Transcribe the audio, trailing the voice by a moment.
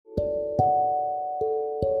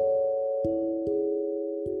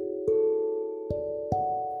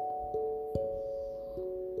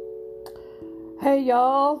Hey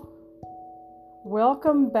y'all,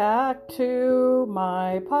 welcome back to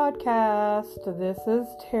my podcast. This is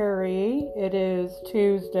Terry. It is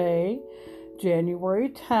Tuesday, January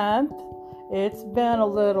 10th. It's been a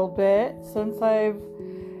little bit since I've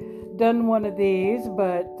done one of these,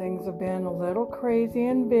 but things have been a little crazy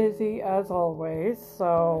and busy as always.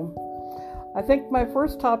 So I think my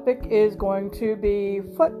first topic is going to be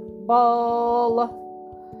football.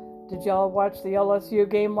 Did y'all watch the LSU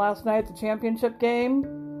game last night, the championship game?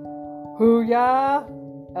 Hoo-yah!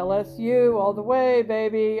 LSU all the way,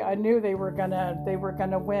 baby. I knew they were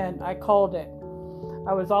gonna win. I called it.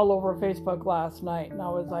 I was all over Facebook last night, and I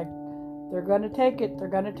was like, they're gonna take it. They're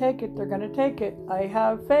gonna take it. They're gonna take it. I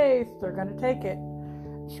have faith. They're gonna take it.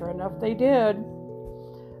 Sure enough, they did.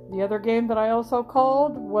 The other game that I also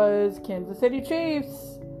called was Kansas City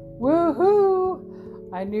Chiefs.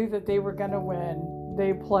 Woohoo! I knew that they were gonna win.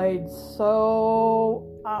 They played so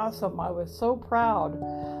awesome. I was so proud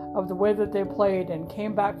of the way that they played and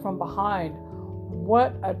came back from behind.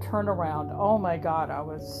 What a turnaround. Oh my God, I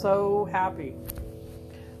was so happy.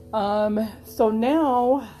 So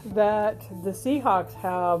now that the Seahawks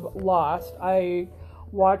have lost, I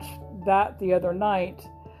watched that the other night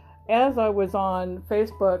as I was on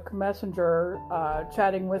Facebook Messenger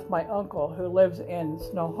chatting with my uncle who lives in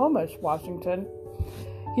Snohomish, Washington.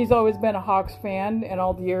 He's always been a Hawks fan in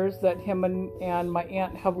all the years that him and my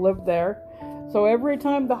aunt have lived there. So every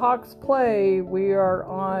time the Hawks play, we are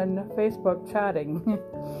on Facebook chatting,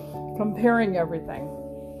 comparing everything.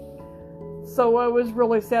 So I was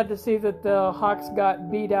really sad to see that the Hawks got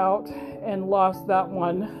beat out and lost that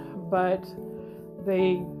one. But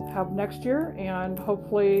they have next year, and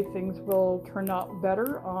hopefully things will turn out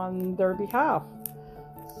better on their behalf.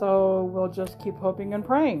 So we'll just keep hoping and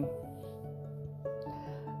praying.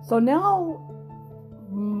 So now,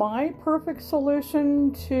 my perfect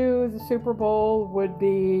solution to the Super Bowl would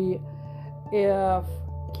be if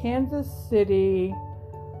Kansas City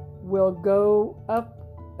will go up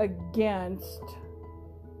against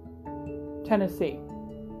Tennessee.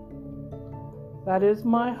 That is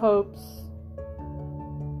my hopes.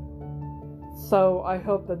 So I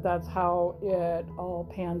hope that that's how it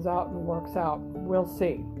all pans out and works out. We'll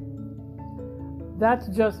see. That's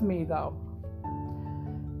just me, though.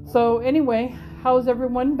 So anyway, how's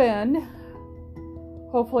everyone been?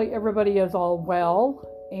 Hopefully everybody is all well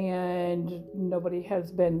and nobody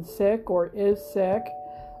has been sick or is sick.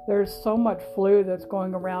 There's so much flu that's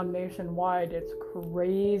going around nationwide. It's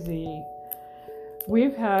crazy.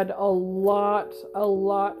 We've had a lot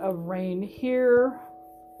of rain here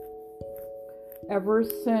ever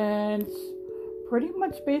since, pretty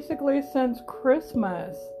much basically since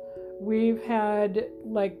Christmas. We've had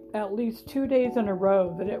like at least 2 days in a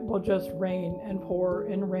row that it will just rain and pour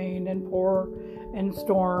and rain and pour and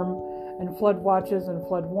storm and flood watches and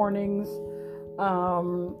flood warnings.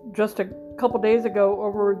 Just a couple days ago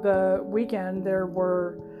over the weekend, there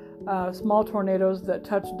were small tornadoes that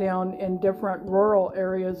touched down in different rural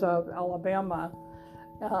areas of Alabama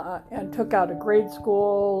and took out a grade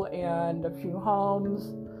school and a few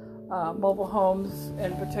homes. Mobile homes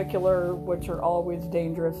in particular, which are always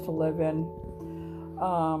dangerous to live in.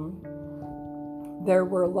 There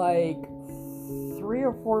were like 3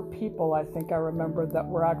 or 4 people, I think I remember, that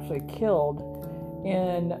were actually killed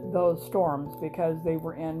in those storms because they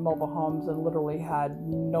were in mobile homes and literally had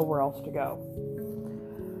nowhere else to go.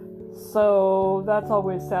 So that's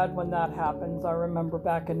always sad when that happens. I remember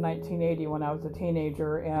back in 1980 when I was a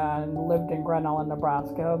teenager and lived in Grand Island,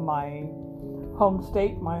 Nebraska, my home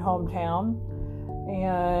state, my hometown,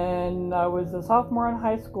 and I was a sophomore in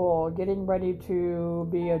high school getting ready to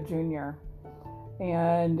be a junior.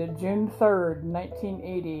 And June 3rd,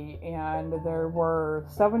 1980, and there were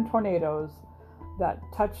 7 tornadoes that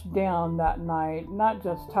touched down that night. Not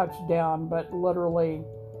just touched down, but literally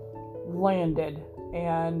landed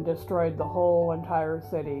and destroyed the whole entire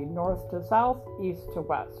city, north to south, east to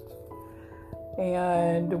west.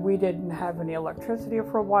 And we didn't have any electricity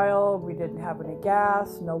for a while. We didn't have any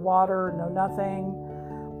gas, no water, no nothing.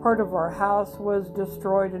 Part of our house was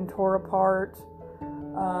destroyed and tore apart.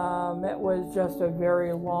 It was just a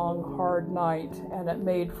very long, hard night, and it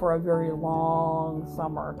made for a very long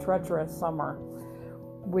summer, treacherous summer.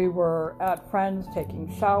 We were at friends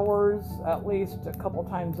taking showers at least a couple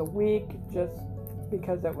times a week just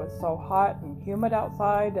because it was so hot and humid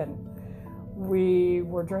outside, and we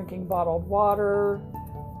were drinking bottled water.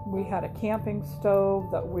 We had a camping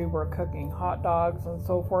stove that we were cooking hot dogs and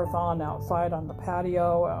so forth on outside on the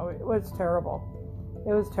patio. It was terrible.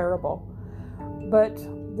 It was terrible. But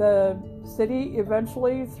the city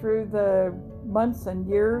eventually, through the months and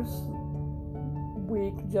years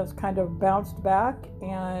week just kind of bounced back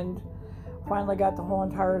and finally got the whole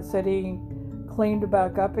entire city cleaned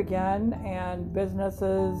back up again, and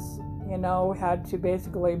businesses, had to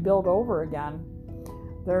basically build over again.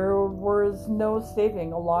 There was no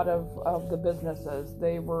saving a lot of the businesses.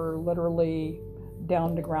 They were literally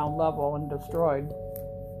down to ground level and destroyed.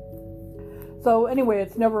 So anyway,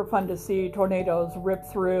 it's never fun to see tornadoes rip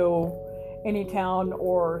through any town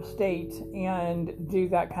or state and do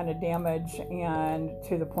that kind of damage, and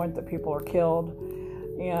to the point that people are killed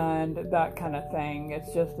and that kind of thing.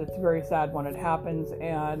 It's very sad when it happens,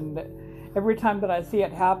 and every time that I see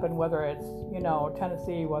it happen, whether it's,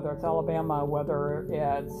 Tennessee, whether it's Alabama, whether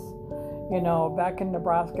it's, back in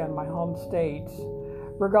Nebraska in my home state,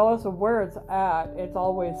 regardless of where it's at, it's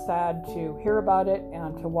always sad to hear about it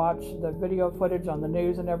and to watch the video footage on the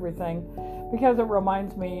news and everything, because it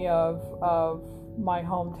reminds me of my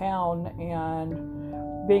hometown,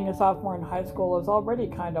 and being a sophomore in high school is already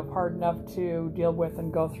kind of hard enough to deal with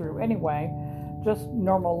and go through anyway, just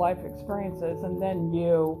normal life experiences, and then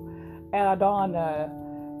you add on a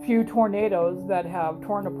few tornadoes that have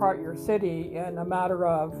torn apart your city in a matter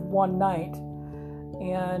of one night,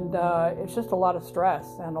 and it's just a lot of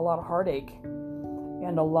stress and a lot of heartache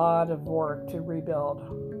and a lot of work to rebuild.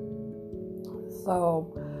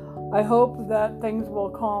 So I hope that things will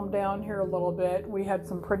calm down here a little bit. We had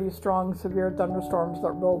some pretty strong, severe thunderstorms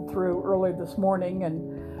that rolled through early this morning,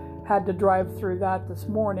 and had to drive through that this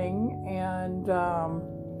morning, and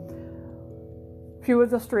few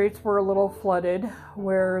of the streets were a little flooded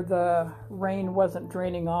where the rain wasn't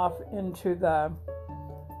draining off into the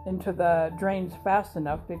drains fast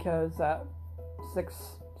enough, because at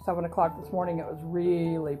 7 o'clock this morning it was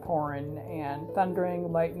really pouring and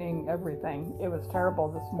thundering, lightning, everything. It was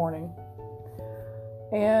terrible this morning.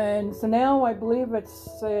 And so now I believe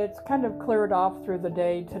it's kind of cleared off through the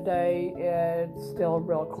day today. It's still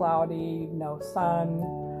real cloudy, no sun,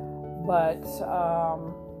 but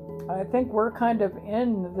I think we're kind of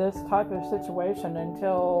in this type of situation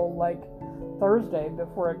until like Thursday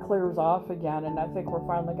before it clears off again, and I think we're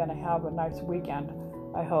finally going to have a nice weekend,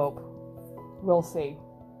 I hope. We'll see.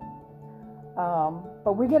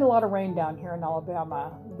 But we get a lot of rain down here in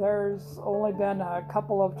Alabama. There's only been a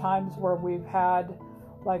couple of times where we've had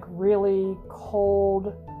like really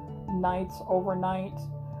cold nights overnight,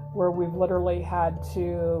 where we've literally had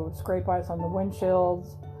to scrape ice on the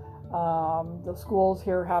windshields. The schools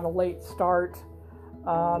here had a late start.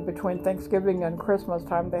 Between Thanksgiving and Christmas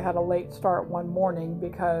time, they had a late start one morning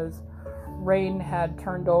because rain had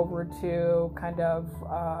turned over to kind of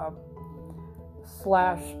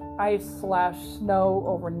ice/snow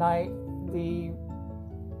overnight. The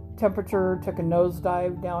temperature took a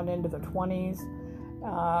nosedive down into the 20s.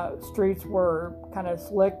 Streets were kind of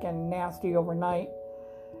slick and nasty overnight.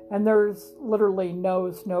 And there's literally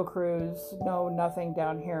no snow crews, no nothing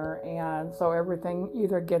down here. And so everything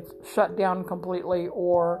either gets shut down completely,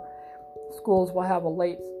 or schools will have a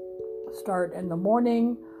late start in the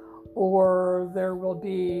morning, or there will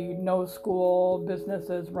be no school,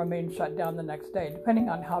 businesses remain shut down the next day, depending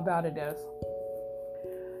on how bad it is.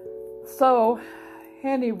 So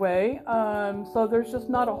anyway, so there's just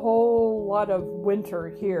not a whole lot of winter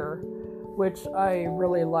here, which I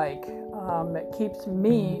really like. It keeps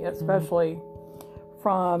me especially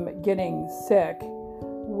from getting sick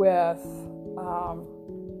with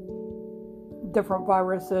different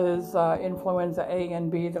viruses, influenza A and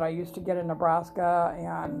B that I used to get in Nebraska,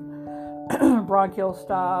 and bronchial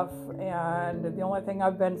stuff. And the only thing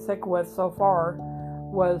I've been sick with so far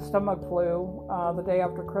was stomach flu the day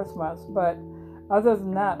after Christmas. But other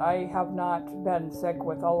than that, I have not been sick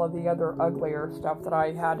with all of the other uglier stuff that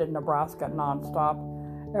I had in Nebraska nonstop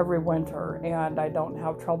every winter, and I don't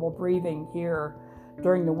have trouble breathing here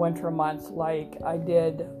during the winter months like I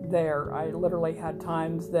did there. I literally had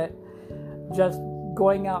times that just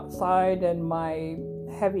going outside in my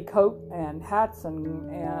heavy coat and hats and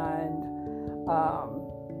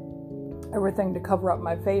everything to cover up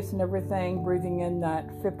my face and everything, breathing in that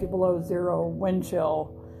 50 below zero wind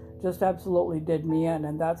chill just absolutely did me in,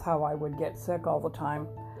 and that's how I would get sick all the time.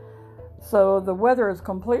 So the weather is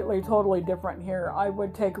completely, totally different here. I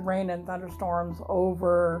would take rain and thunderstorms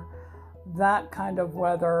over that kind of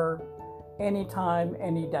weather anytime,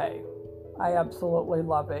 any day. I absolutely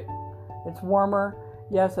love it. It's warmer.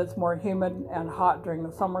 Yes, it's more humid and hot during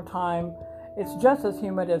the summertime. It's just as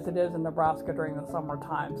humid as it is in Nebraska during the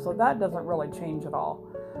summertime. So that doesn't really change at all.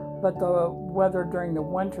 But the weather during the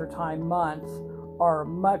wintertime months are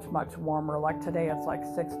much, much warmer. Like today, it's like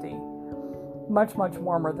 60. Much, much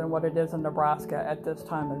warmer than what it is in Nebraska at this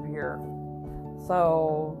time of year.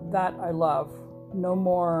 So that I love. no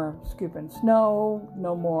more scooping snow,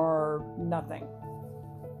 no more nothing.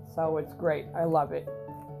 So it's great. I love it.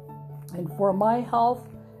 And for my health,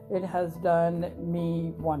 it has done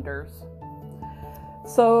me wonders.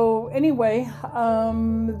 So anyway,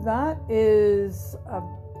 that is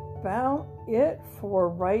about it for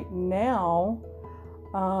right now.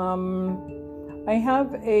 I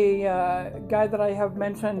have a guy that I have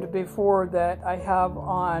mentioned before that I have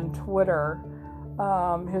on Twitter.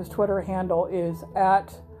 His Twitter handle is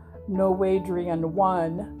at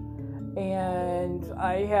NoWadrian1. And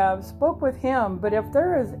I have spoke with him, but if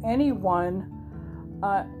there is anyone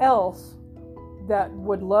else that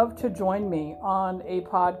would love to join me on a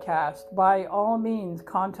podcast, by all means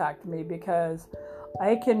contact me, because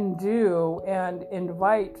I can do and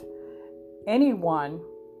invite anyone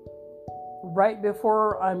right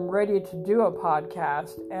before I'm ready to do a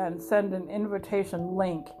podcast and send an invitation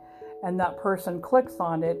link, and that person clicks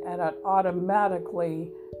on it and it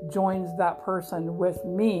automatically joins that person with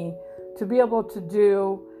me to be able to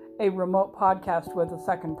do a remote podcast with a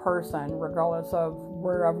second person, regardless of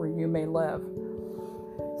wherever you may live.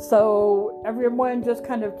 So everyone just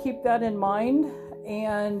kind of keep that in mind,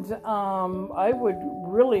 and I would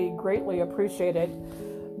really greatly appreciate it.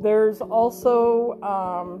 There's also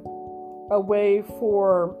a way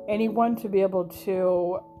for anyone to be able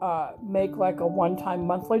to make like a one-time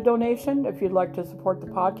monthly donation if you'd like to support the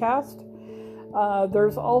podcast.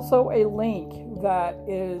 There's also a link that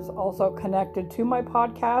is also connected to my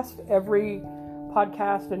podcast. Every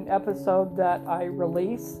podcast and episode that I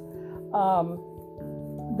release,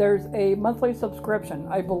 there's a monthly subscription.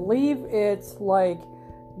 I believe it's like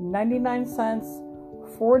 99 cents,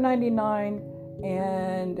 $4.99,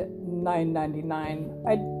 and $9.99.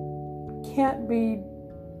 I can't be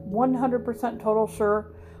 100% total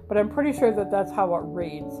sure, but I'm pretty sure that that's how it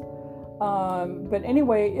reads. But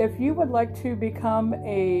anyway, if you would like to become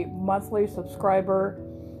a monthly subscriber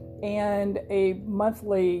and a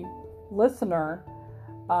monthly listener,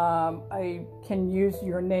 I can use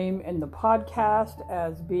your name in the podcast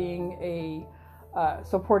as being a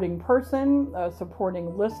supporting person, a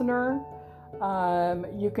supporting listener.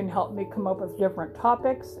 You can help me come up with different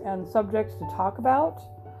topics and subjects to talk about.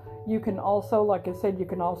 You can also, like I said, you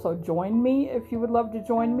can also join me if you would love to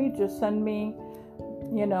join me. Just send me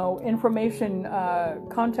information,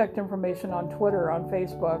 contact information on Twitter, on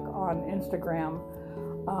Facebook, on Instagram.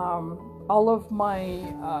 All of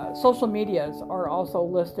my social medias are also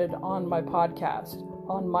listed on my podcast,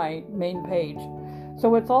 on my main page.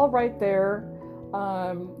 So it's all right there.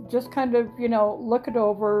 Just kind of, look it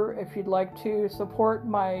over. If you'd like to support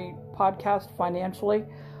my podcast financially,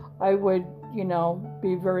 I would,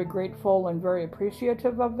 be very grateful and very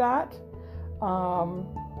appreciative of that.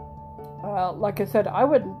 Like I said, I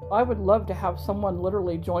would love to have someone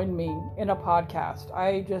literally join me in a podcast.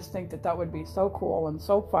 I just think that would be so cool and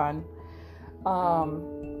so fun.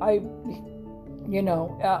 I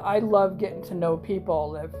love getting to know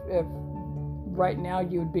people. If right now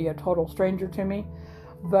you'd be a total stranger to me,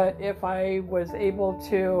 but if I was able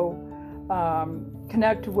to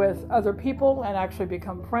connect with other people and actually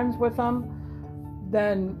become friends with them,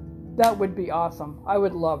 then that would be awesome. I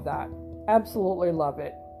would love that. Absolutely love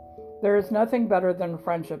it. There is nothing better than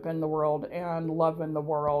friendship in the world and love in the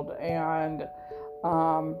world, and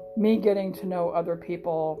me getting to know other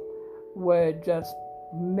people would just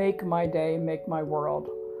make my day, make my world.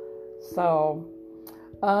 So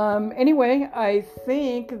anyway, I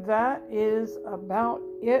think that is about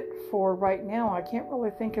it for right now. I can't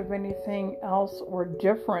really think of anything else or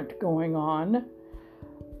different going on.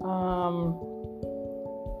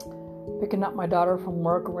 Picking up my daughter from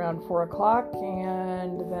work around 4 o'clock,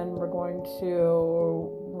 and then we're going to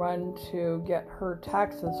run to get her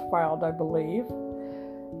taxes filed, I believe,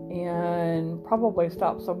 and probably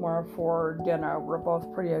stop somewhere for dinner. We're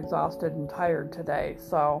both pretty exhausted and tired today,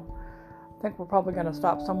 so I think we're probably going to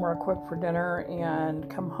stop somewhere quick for dinner and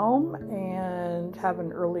come home and have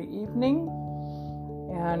an early evening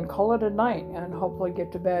and call it a night, and hopefully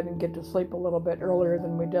get to bed and get to sleep a little bit earlier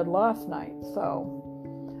than we did last night. So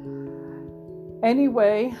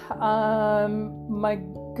anyway, my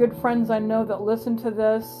good friends I know that listen to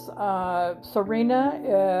this, Serena,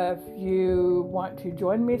 if you want to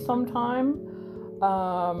join me sometime,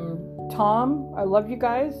 Tom, I love you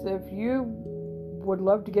guys. If you would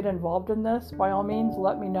love to get involved in this, by all means,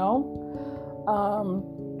 let me know.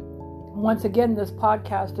 Once again, this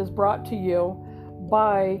podcast is brought to you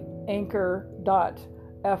by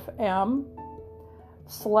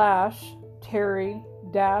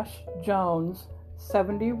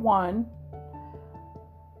anchor.fm/Terry-Jones71.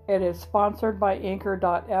 It is sponsored by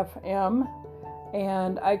anchor.fm,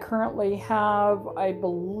 And I currently have, I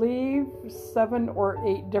believe, 7 or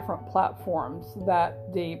 8 different platforms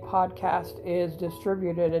that the podcast is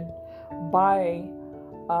distributed by.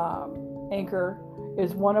 Anchor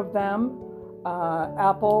is one of them.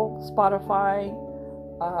 Apple, Spotify,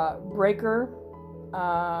 Breaker,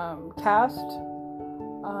 Cast,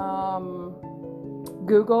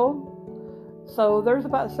 Google. So there's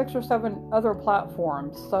about 6 or 7 other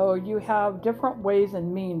platforms. So you have different ways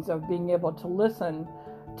and means of being able to listen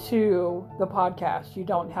to the podcast. You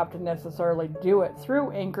don't have to necessarily do it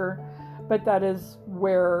through Anchor, but that is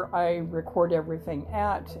where I record everything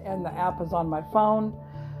at, and the app is on my phone,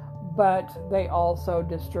 but they also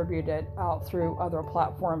distribute it out through other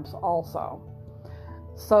platforms also.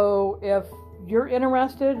 So if you're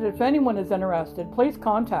interested, if anyone is interested, please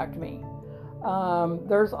contact me.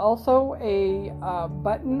 There's also a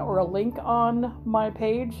button or a link on my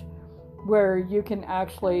page where you can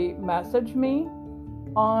actually message me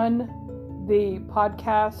on the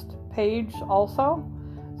podcast page also.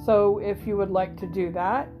 So if you would like to do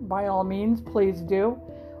that, by all means, please do.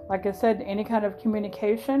 Like I said, any kind of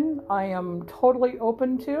communication I am totally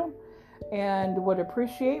open to and would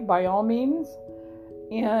appreciate, by all means.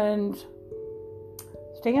 And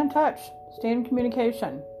stay in touch, stay in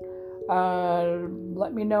communication.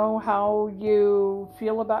 Let me know how you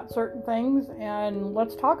feel about certain things, and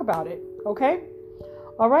let's talk about it, okay?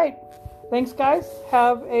 All right. Thanks, guys.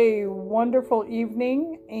 Have a wonderful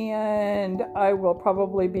evening, and I will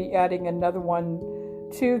probably be adding another one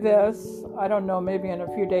to this. I don't know, maybe in a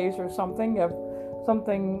few days or something. If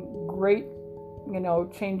something great,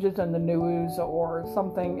 changes in the news or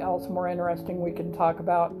something else more interesting we can talk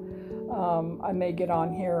about, I may get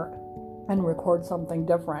on here and record something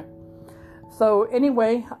different. So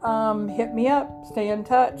anyway, hit me up. Stay in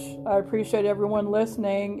touch. I appreciate everyone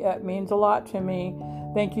listening. It means a lot to me.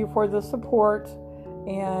 Thank you for the support,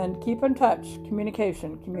 and keep in touch.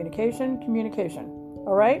 Communication.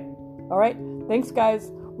 All right? Thanks,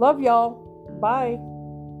 guys. Love y'all. Bye.